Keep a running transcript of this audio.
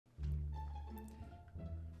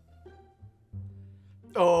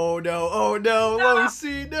Oh no! Oh no!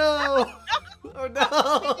 Lucy, no! Oh no!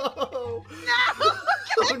 No!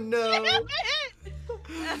 Oh no!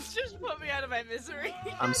 That's just put me out of my misery.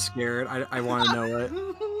 I'm scared. I want to know it.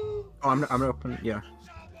 Oh, I'm gonna open. Yeah.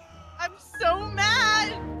 I'm so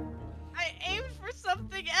mad. I aimed for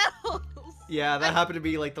something else. Yeah, that happened to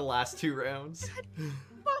be like the last 2 rounds.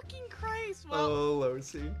 Fucking Christ. Well, Oh,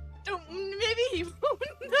 Lucy. maybe he won't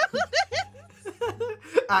know this.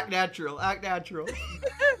 Act natural. Act natural.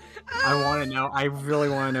 I want to know. I really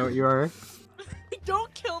want to know what you are.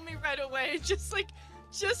 Don't kill me right away. Just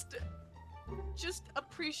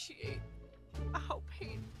appreciate how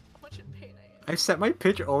much in pain I am. I set my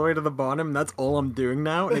pitch all the way to the bottom. That's all I'm doing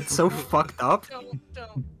now, and it's so fucked up. Don't.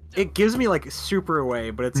 It gives me like super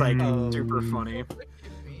away, but it's like super funny. Look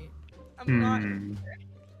at me. I'm not.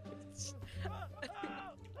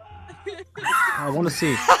 I want to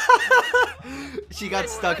see. She got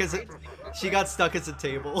stuck as a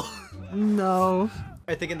table. No.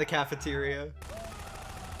 I think in the cafeteria.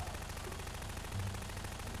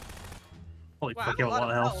 Holy Wow, fuck, you have a lot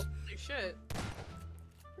of health. Holy shit.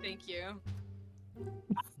 Thank you.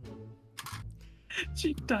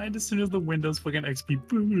 She died as soon as the Windows fucking XP.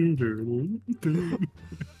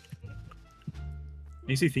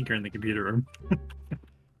 Makes you think you're in the computer room.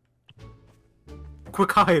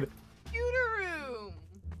 Quick hide. Computer room.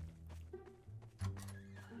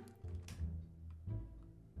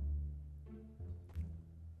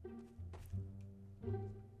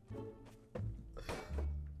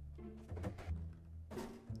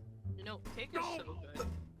 You know, cake is so good.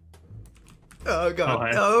 Oh god.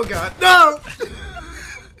 hi. Oh god. No! That's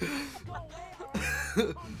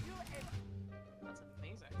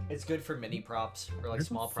amazing. It's good for mini props or like Where's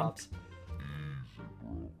small the fuck? props.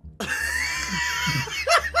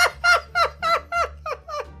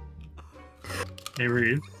 Hey,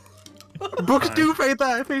 Reed. Books Hi. do face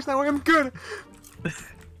that way. I'm good.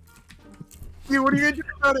 Dude, what are you gonna do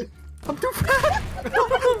about it? I'm too fat.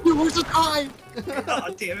 Dude, where's the tie?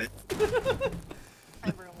 God damn it.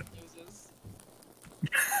 Everyone uses.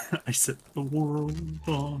 I set the world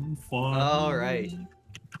on fire. Alright.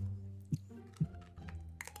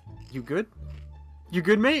 You good? You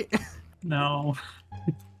good, mate? No.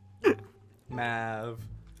 Mav.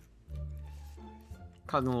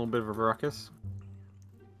 Causing a little bit of a ruckus.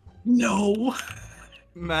 No.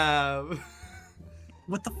 Mav.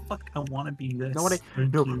 What the fuck? I want to be this. No, what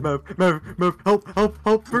Thank no, you. Move, help,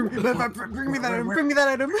 bring me that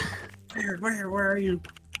item, Where are you?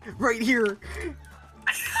 right here.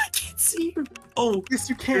 I can't see you. Oh, Yes,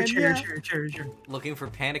 you can, chair. Looking for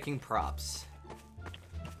panicking props.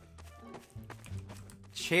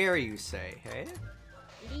 Chair, you say, hey?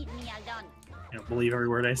 Leave me alone. I don't believe every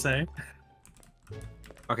word I say.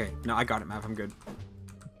 Okay, no, I got it, Mav, I'm good.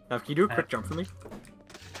 Mav, can you do a quick jump for me?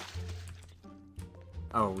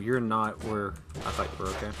 Oh, you're not where I thought you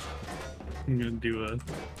were, okay. I'm gonna do a.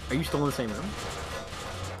 Are you still in the same room?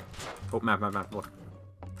 Oh, Mav, look.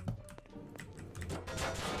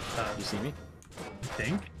 You see me?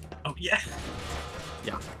 Thing. Oh yeah.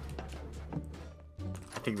 Yeah.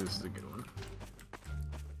 I think this is a good one.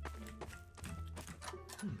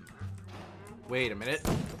 Wait a minute.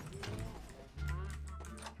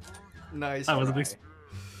 Nice. I wasn't try.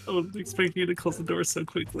 I wasn't expecting you to close the door so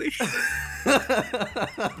quickly.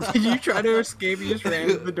 Did you try to escape? You just ran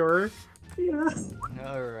to the door? Yeah.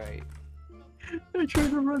 Alright. I tried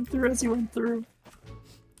to run through as you went through.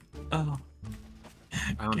 Oh.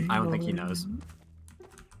 I don't think he knows.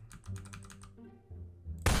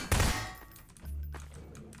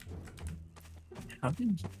 How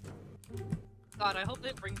did God, I hope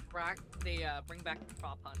they bring back the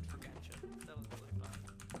prop hunt for Genshin. That was really fun.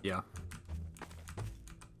 Yeah.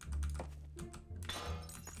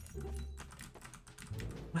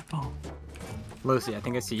 Weapon. Lucy, I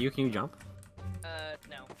think I see you. Can you jump?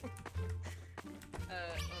 No. 1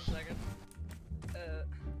 second.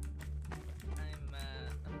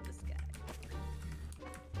 I'm this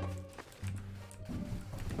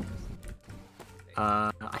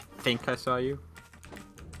guy. I think I saw you.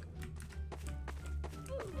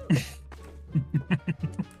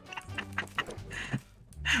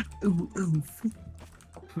 Ooh.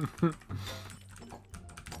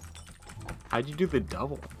 How'd you do the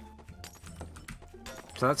double?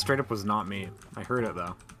 So that straight up was not me. I heard it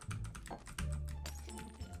though.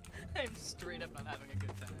 I'm straight up not having a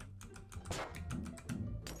good time.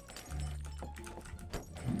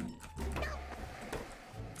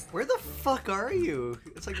 Where the fuck are you?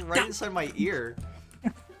 It's like right inside my ear.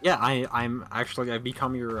 Yeah, I'm actually I've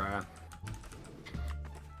become your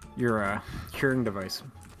hearing device.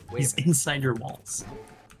 Wait He's a minute. inside your walls.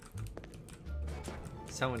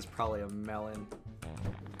 Someone's probably a melon.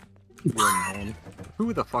 You're a melon.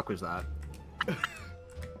 Who the fuck was that?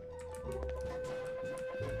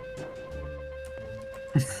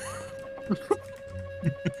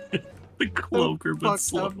 The cloaker, but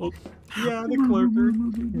slow. Yeah, the cloaker.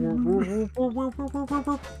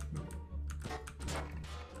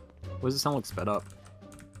 What does it sound like sped up?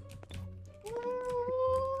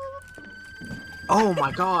 Oh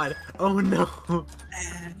my god! Oh no!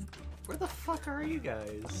 Where the fuck are you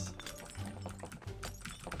guys?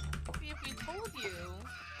 See if we told you.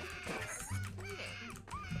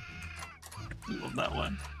 Love that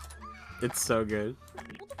one. It's so good.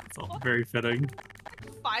 It's all very fitting.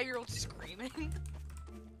 5-year-old screaming.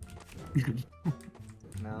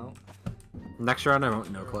 No. Next round I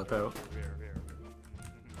won't no clip out.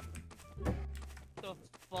 The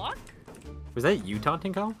fuck? Was that you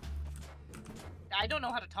taunting, Kyle? I don't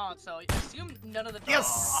know how to taunt, so I assume none of the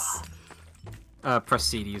Yes! Press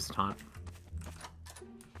C to use the taunt.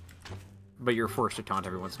 But you're forced to taunt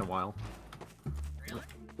every once in a while. Really?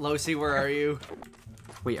 Losi, where are you?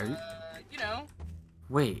 Wait, are you? You know,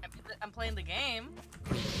 Wait, I'm playing the game.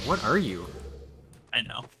 what are you? I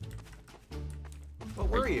know. What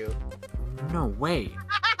were you? No, wait.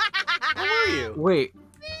 What were you? Wait.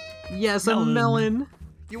 Yes, a Melon. melon.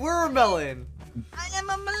 You were a melon! I am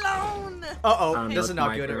a Malone! Uh-oh, No, this is it's not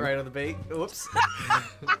my good turn. right on the bait. Whoops.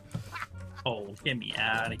 Oh, get me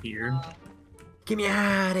out of here. Get me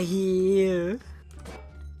out of here.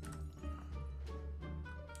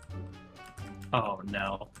 Oh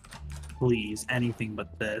no. Please, anything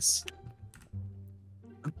but this.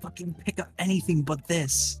 Fucking pick up anything but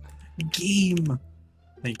this. Game.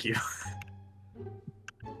 Thank you.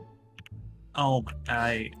 Oh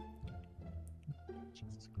my.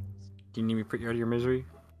 Do you need me to put you out of your misery?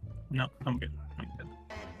 No, I'm good. I'm good.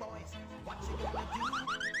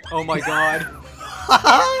 Oh my god.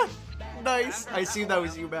 Nice! I assume that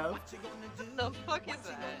was you, Mav. The fuck is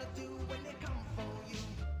that?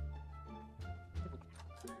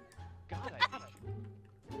 God,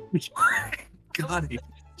 I Got it.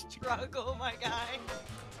 struggle, my guy.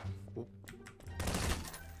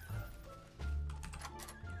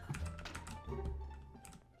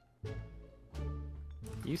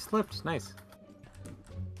 You slipped. Nice.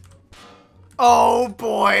 Oh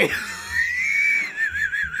boy!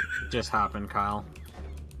 Just happened, Kyle.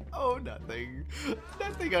 Oh, nothing.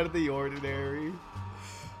 Nothing out of the ordinary.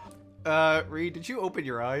 Reed, did you open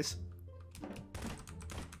your eyes?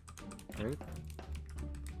 Right?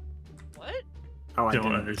 What? Oh, I Don't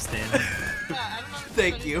didn't. understand. Yeah, I don't understand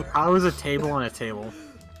Thank what you. How was a table on a table?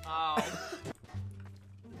 Oh.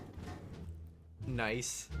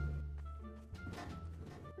 Nice.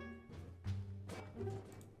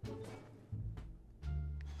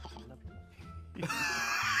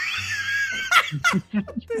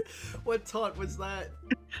 What taunt was that?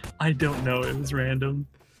 I don't know. It was random.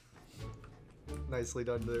 Nicely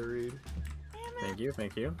done there, Reed. Thank you,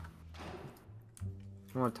 thank you.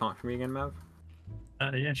 You want to taunt for me again, Mav?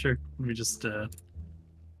 Yeah, sure. Let me just. Every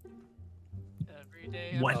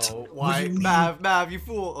day. What? Oh, What why? do you mean? Mav, you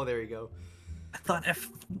fool! Oh, there you go. I thought F.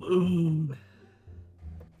 Ooh.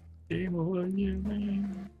 Game over, you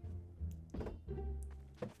man.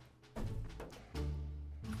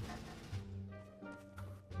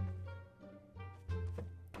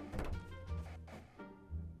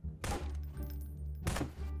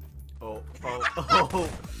 Oh.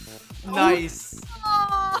 Nice.